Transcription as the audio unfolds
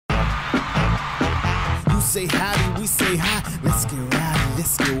say howdy, we say hi. Let's get rowdy,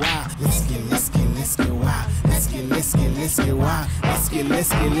 let's get wild. Let's get wild. Let's get wild. Let's get wild. Let's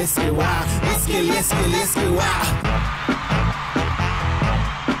get wild.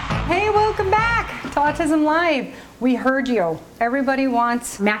 Hey, welcome back to Autism Live. We heard you. Everybody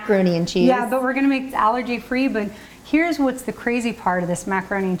wants macaroni and cheese. Yeah, but we're gonna make it allergy free. But here's what's the crazy part of this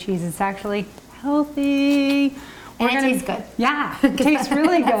macaroni and cheese. It's actually healthy. And it tastes good. Yeah, it tastes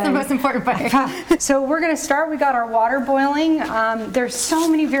really good. That's the most important part. So we're gonna start, we got our water boiling. There's so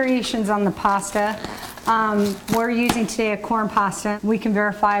many variations on the pasta. We're using today a corn pasta. We can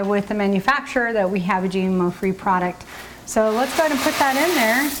verify with the manufacturer that we have a GMO-free product. So let's go ahead and put that in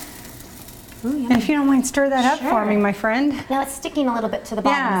there. Ooh, and if you don't mind, stir that up Sure. for me, my friend. Now it's sticking a little bit to the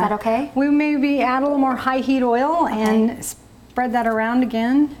bottom. Yeah. Is that okay? We maybe add a little more high heat oil and spread that around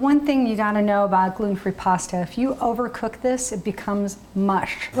again. One thing you gotta know about gluten-free pasta, if you overcook this, it becomes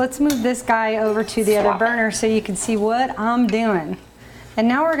mush. Let's move this guy over to the other burner so you can see what I'm doing. And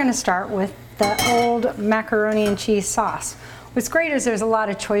now we're gonna start with the old macaroni and cheese sauce. What's great is there's a lot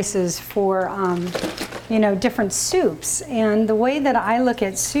of choices for you know, different soups. And the way that I look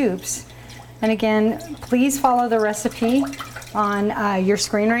at soups, and again, please follow the recipe on your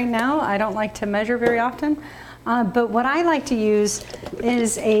screen right now. I don't like to measure very often. But what I like to use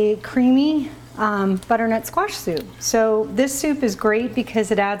is a creamy butternut squash soup. So this soup is great because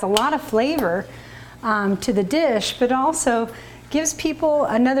it adds a lot of flavor to the dish, but also gives people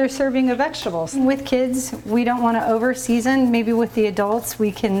another serving of vegetables. With kids, we don't want to over season. Maybe with the adults,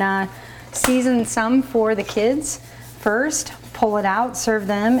 we can season some for the kids first, pull it out, serve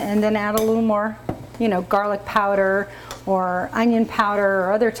them, and then add a little more, you know, garlic powder or onion powder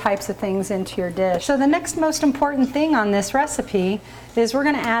or other types of things into your dish. So the next most important thing on this recipe is we're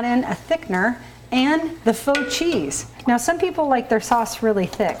gonna add in a thickener and the faux cheese. Now some people like their sauce really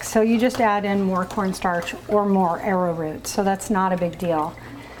thick, so you just add in more cornstarch or more arrowroot, so that's not a big deal.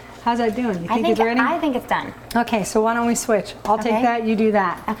 How's that doing? You think it's ready? I think it's done. Okay, so why don't we switch? I'll take that, you do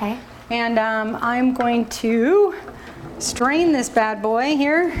that. Okay. And I'm going to strain this bad boy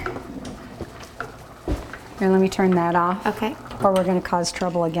here. Here, let me turn that off. Okay. Or we're gonna cause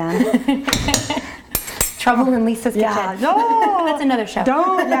trouble again. Trouble in Lisa's kitchen. Yeah, no! That's another show.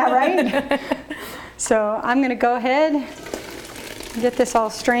 Don't, yeah, right? So I'm gonna go ahead, get this all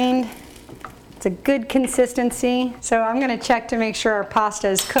strained. It's a good consistency. So I'm gonna check to make sure our pasta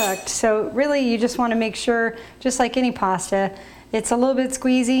is cooked. So really you just wanna make sure, just like any pasta, it's a little bit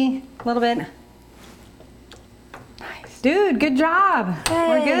squeezy, a little bit. Nice. Dude, good job. Yay.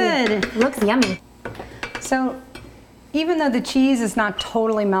 We're good. Looks yummy. So even though the cheese is not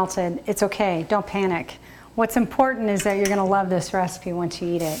totally melted, it's okay, don't panic. What's important is that you're gonna love this recipe once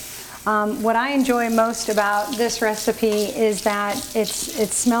you eat it. What I enjoy most about this recipe is that it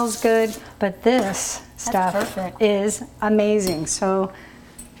smells good, but this stuff is amazing. So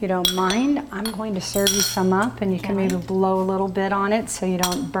if you don't mind, I'm going to serve you some up, and you can maybe blow a little bit on it so you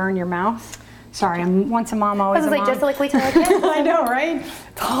don't burn your mouth. Sorry, I'm once a mom, always a mom. Just like we tell our kids. I know, right?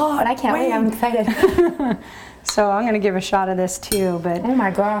 But I can't wait. I'm excited. So I'm going to give a shot of this too, but oh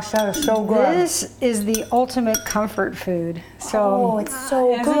my gosh, that is so good. This is the ultimate comfort food. So oh, it's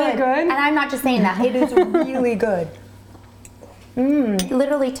so isn't good. it good? And I'm not just saying that. It is really good. It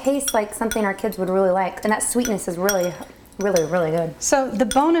literally tastes like something our kids would really like, and that sweetness is really, really, really good. So the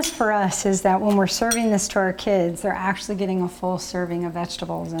bonus for us is that when we're serving this to our kids, they're actually getting a full serving of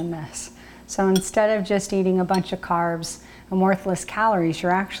vegetables in this. So instead of just eating a bunch of carbs and worthless calories,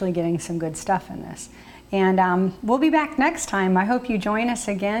 you're actually getting some good stuff in this. And we'll be back next time. I hope you join us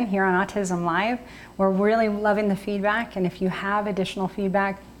again here on Autism Live. We're really loving the feedback, and if you have additional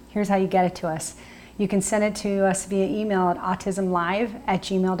feedback, here's how you get it to us. You can send it to us via email at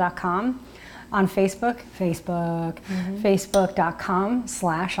autismlive@gmail.com. On Facebook,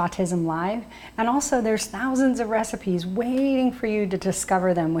 facebook.com/autismlive. And also there's thousands of recipes waiting for you to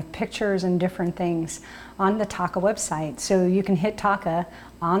discover them with pictures and different things on the Taka website. So you can hit Taka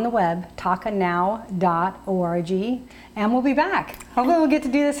on the web, takanow.org, and we'll be back. Hopefully we'll get to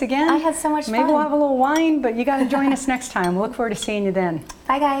do this again. I had so much fun. Maybe we'll have a little wine, but you got to join us next time. We'll look forward to seeing you then.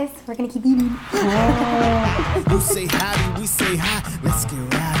 Bye guys, we're gonna keep eating. You say howdy, we say hi. Let's get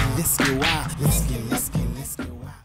rowdy, let's get wild. Let's get